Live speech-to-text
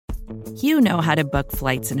You know how to book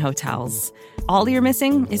flights and hotels. All you're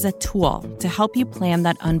missing is a tool to help you plan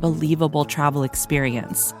that unbelievable travel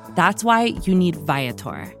experience. That's why you need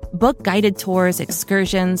Viator. Book guided tours,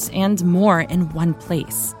 excursions, and more in one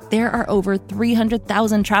place. There are over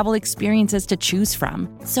 300,000 travel experiences to choose from,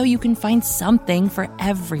 so you can find something for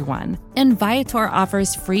everyone. And Viator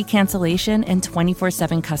offers free cancellation and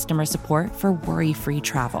 24/7 customer support for worry-free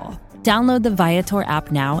travel. Download the Viator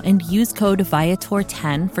app now and use code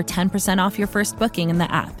Viator10 for 10% off your first booking in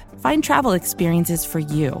the app. Find travel experiences for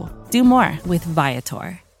you. Do more with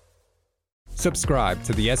Viator. Subscribe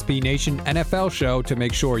to the SB Nation NFL show to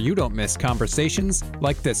make sure you don't miss conversations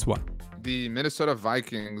like this one. The Minnesota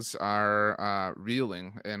Vikings are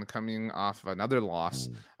reeling and coming off of another loss,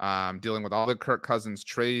 dealing with all the Kirk Cousins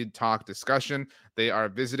trade talk discussion. They are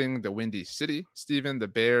visiting the Windy City. Steven, the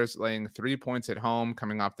Bears laying 3 points at home,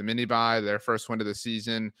 coming off the mini bye, their first win of the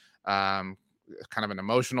season. Kind of an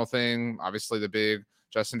emotional thing. Obviously, the big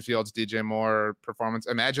Justin Fields, DJ Moore performance.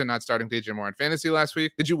 Imagine not starting DJ Moore in fantasy last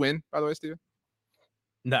week. Did you win, by the way, Steven?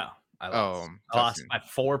 No, I lost. I lost by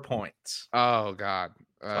 4 points. Oh, God.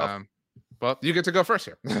 Well, you get to go first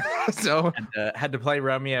here. So had to play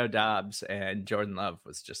Romeo Doubs, and Jordan Love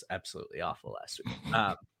was just absolutely awful last week.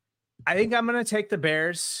 I think I'm going to take the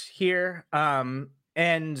Bears here.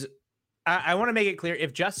 And I want to make it clear,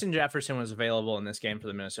 if Justin Jefferson was available in this game for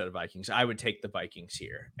the Minnesota Vikings, I would take the Vikings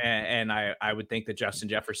here. And I would think that Justin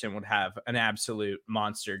Jefferson would have an absolute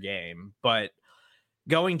monster game. But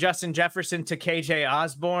going Justin Jefferson to KJ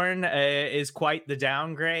Osborne is quite the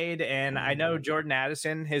downgrade. And I know Jordan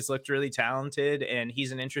Addison has looked really talented and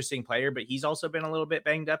he's an interesting player, but he's also been a little bit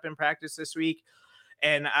banged up in practice this week.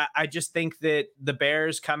 And I just think that the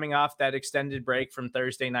Bears, coming off that extended break from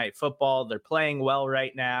Thursday Night Football, they're playing well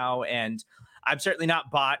right now. And I'm certainly not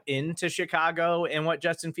bought into Chicago and what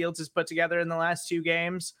Justin Fields has put together in the last 2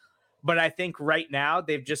 games. But I think right now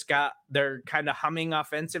they're kind of humming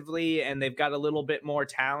offensively and they've got a little bit more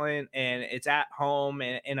talent and it's at home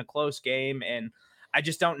and in a close game. And I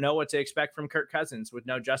just don't know what to expect from Kirk Cousins with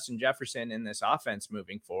no Justin Jefferson in this offense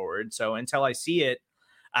moving forward. So until I see it,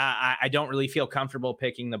 I don't really feel comfortable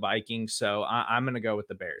picking the Vikings. So I'm going to go with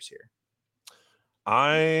the Bears here.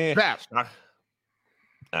 I'm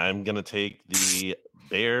going to take the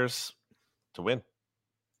Bears to win.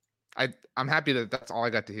 I'm happy that that's all I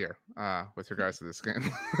got to hear with regards to this game.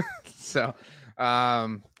 So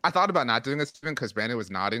I thought about not doing this because Brandon was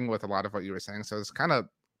nodding with a lot of what you were saying. So it's kind of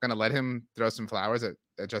going to let him throw some flowers at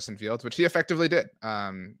Justin Fields, which he effectively did.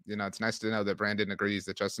 It's nice to know that Brandon agrees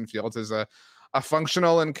that Justin Fields is a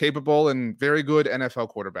functional and capable and very good NFL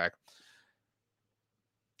quarterback.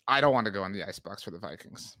 I don't want to go on the icebox for the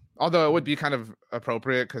Vikings, although it would be kind of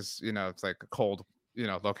appropriate because, it's like a cold,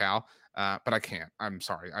 locale. But I can't. I'm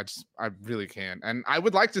sorry. I really can't. And I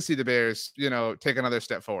would like to see the Bears, take another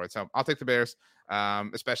step forward. So I'll take the Bears,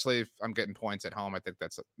 especially if I'm getting points at home. I think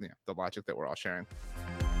that's the logic that we're all sharing.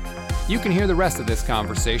 You can hear the rest of this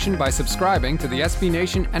conversation by subscribing to the SB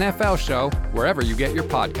Nation NFL show wherever you get your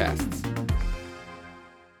podcasts.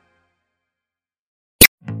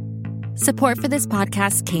 Support for this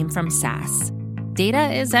podcast came from SAS.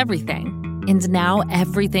 Data is everything, and now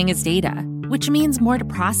everything is data, which means more to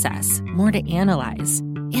process, more to analyze.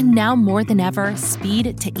 And now more than ever,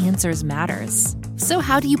 speed to answers matters. So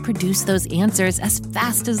how do you produce those answers as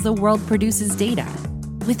fast as the world produces data?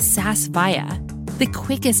 With SAS Viya, the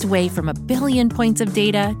quickest way from a billion points of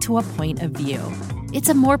data to a point of view. It's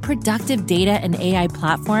a more productive data and AI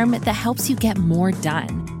platform that helps you get more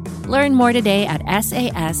done. Learn more today at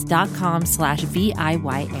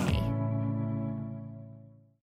sas.com/VIYA.